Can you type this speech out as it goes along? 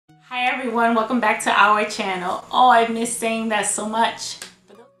Hi everyone, welcome back to our channel. Oh, I miss saying that so much.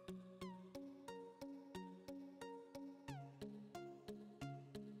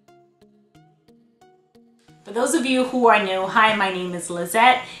 For those of you who are new, hi, my name is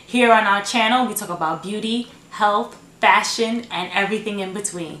Lizette. Here on our channel, we talk about beauty, health, fashion, and everything in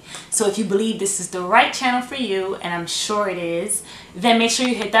between. So if you believe this is the right channel for you, and I'm sure it is, then make sure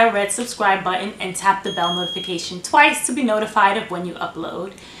you hit that red subscribe button and tap the bell notification twice to be notified of when you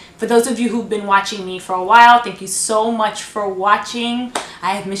upload. For those of you who've been watching me for a while, thank you so much for watching.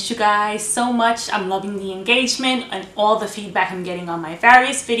 I have missed you guys so much. I'm loving the engagement and all the feedback I'm getting on my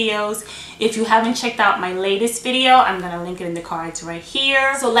various videos. If you haven't checked out my latest video, I'm gonna link it in the cards right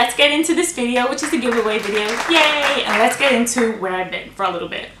here. So let's get into this video, which is a giveaway video. Yay! And let's get into where I've been for a little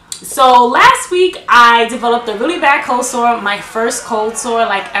bit. So last week I developed a really bad cold sore, my first cold sore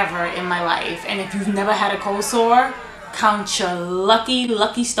like ever in my life. And if you've never had a cold sore, count your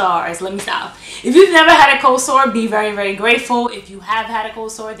lucky stars. Let me stop. If you've never had a cold sore, be very grateful. If you have had a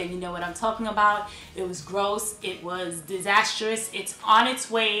cold sore, then you know what I'm talking about. It was gross. It was disastrous. It's on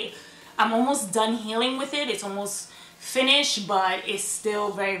its way. I'm almost done healing with it. It's almost finished, but it's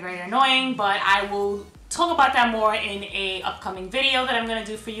still very annoying. But I will talk about that more in a upcoming video that I'm going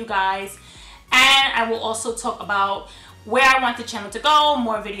to do for you guys. And I will also talk about where I want the channel to go,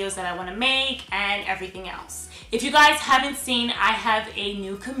 more videos that I want to make, and everything else. If you guys haven't seen, I have a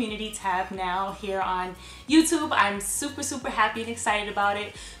new community tab now here on YouTube. I'm super happy and excited about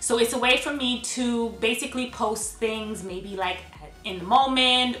it. So it's a way for me to basically post things maybe like in the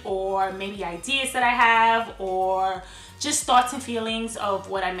moment, or maybe ideas that I have, or just thoughts and feelings of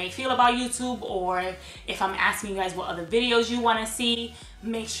what I may feel about YouTube, or if I'm asking you guys what other videos you want to see.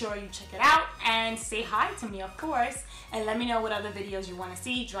 Make sure you check it out and say hi to me, of course, and let me know what other videos you want to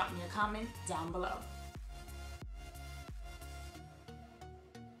see. Drop me a comment down below.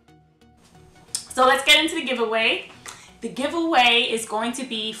 So let's get into the giveaway. The giveaway is going to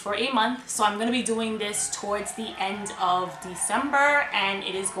be for a month, so I'm going to be doing this towards the end of December, and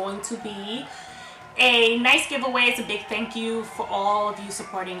it is going to be a nice giveaway. It's a big thank you for all of you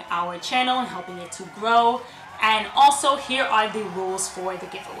supporting our channel and helping it to grow. And also, here are the rules for the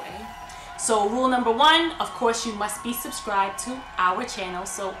giveaway. So rule number one, of course, you must be subscribed to our channel,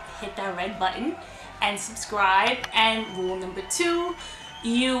 so hit that red button and subscribe. And rule number two,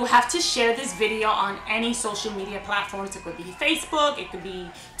 you have to share this video on any social media platforms. It could be Facebook, it could be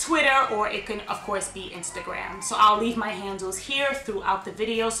Twitter, or it can of course be Instagram. So I'll leave my handles here throughout the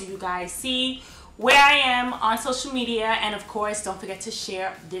video so you guys see where I am on social media. And of course, don't forget to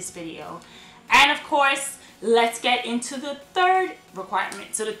share this video. And of course, let's get into the third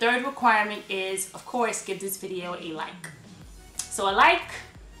requirement. So the third requirement is, of course, give this video a like. So a like,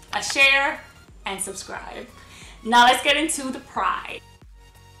 a share, and subscribe. Now let's get into the prize.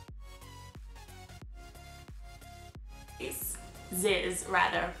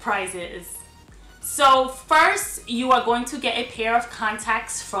 Prizes. So first, you are going to get a pair of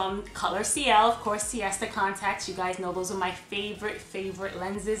contacts from COLORCL, of course, SIESTA contacts. You guys know those are my favorite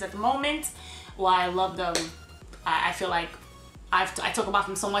lenses at the moment. Well, I love them. I feel like I talk about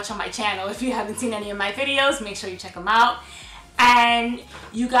them so much on my channel. If you haven't seen any of my videos, make sure you check them out. And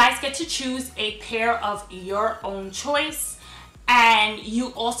you guys get to choose a pair of your own choice. And you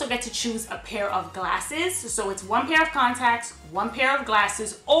also get to choose a pair of glasses. So it's one pair of contacts, one pair of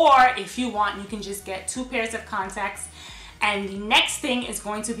glasses, or if you want, you can just get 2 pairs of contacts. And the next thing is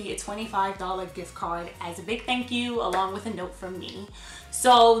going to be a $25 gift card as a big thank you, along with a note from me.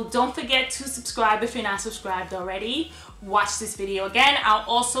 So don't forget to subscribe if you're not subscribed already. Watch this video again. I'll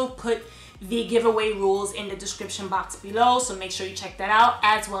also put the giveaway rules in the description box below, so make sure you check that out,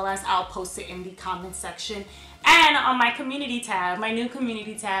 as well as I'll post it in the comment section and on my community tab, my new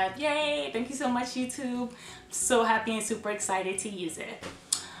community tab. Yay! Thank you so much, YouTube. I'm so happy and super excited to use it.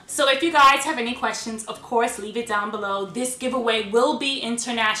 So if you guys have any questions, of course, leave it down below. This giveaway will be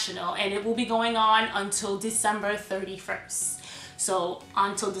international, and it will be going on until December 31st. So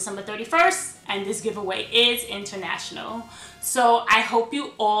until December 31st, and this giveaway is international. So I hope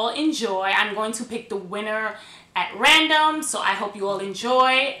you all enjoy. I'm going to pick the winner at random, so I hope you all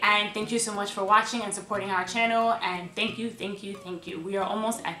enjoy, and thank you so much for watching and supporting our channel. And thank you. We are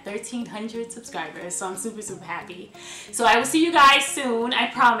almost at 1,300 subscribers, so I'm super happy. So I will see you guys soon, I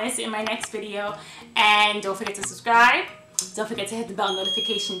promise, in my next video. And don't forget to subscribe. Don't forget to hit the bell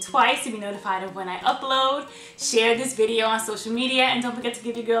notification twice to be notified of when I upload. Share this video on social media, and don't forget to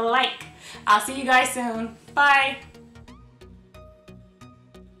give your girl a like. I'll see you guys soon. Bye.